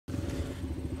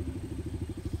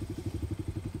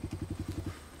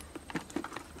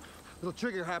Little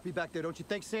trigger happy back there, don't you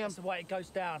think, Sam? That's the way it goes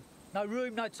down. No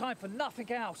room, no time for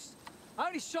nothing else. I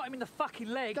only shot him in the fucking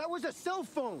leg. That was a cell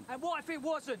phone! And what if it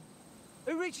wasn't?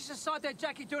 Who reaches inside their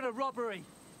jacket during a robbery?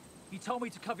 You told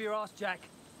me to cover your ass, Jack.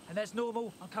 And that's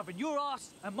normal. I'm covering your ass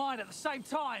and mine at the same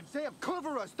time. Sam,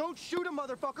 cover us! Don't shoot a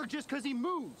motherfucker just because he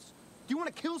moves! Do you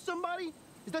want to kill somebody?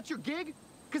 Is that your gig?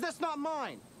 Because that's not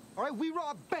mine. All right, we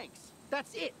rob banks.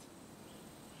 That's it.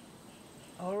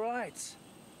 All right.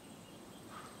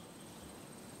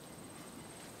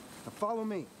 Now follow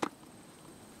me.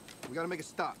 We gotta make a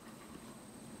stop.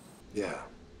 Yeah.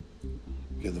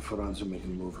 Get the Forensic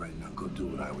making a move right now. Go do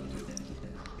what I would do.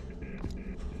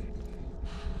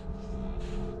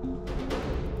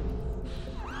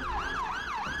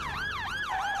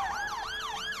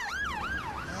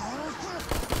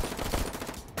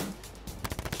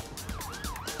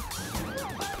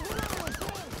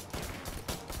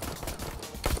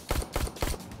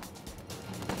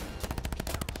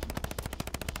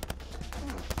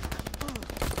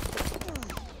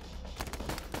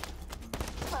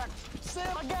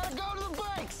 Sam, I gotta go to the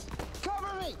banks!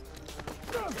 Cover me!